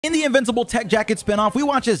In the Invincible Tech Jacket spinoff, we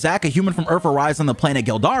watch as Zach, a human from Earth, arrives on the planet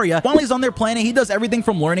Geldaria. While he's on their planet, he does everything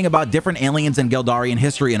from learning about different aliens and Geldarian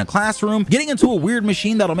history in a classroom, getting into a weird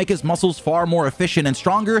machine that'll make his muscles far more efficient and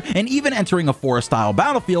stronger, and even entering a forest-style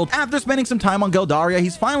battlefield. After spending some time on Geldaria,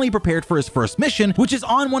 he's finally prepared for his first mission, which is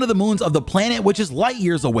on one of the moons of the planet, which is light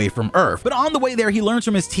years away from Earth. But on the way there, he learns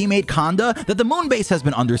from his teammate Kanda that the moon base has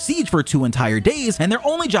been under siege for 2 entire days, and their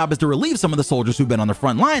only job is to relieve some of the soldiers who've been on the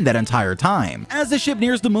front line that entire time. As the ship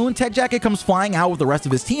nears the moon, Tech Jacket comes flying out with the rest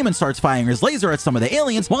of his team and starts firing his laser at some of the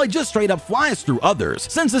aliens while he just straight up flies through others.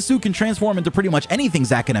 Since the suit can transform into pretty much anything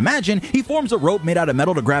Zach can imagine, he forms a rope made out of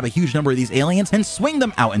metal to grab a huge number of these aliens and swing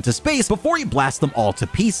them out into space before he blasts them all to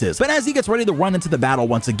pieces. But as he gets ready to run into the battle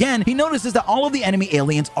once again, he notices that all of the enemy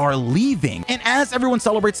aliens are leaving. And as everyone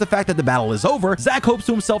celebrates the fact that the battle is over, Zach hopes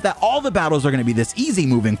to himself that all the battles are going to be this easy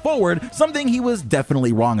moving forward, something he was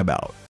definitely wrong about.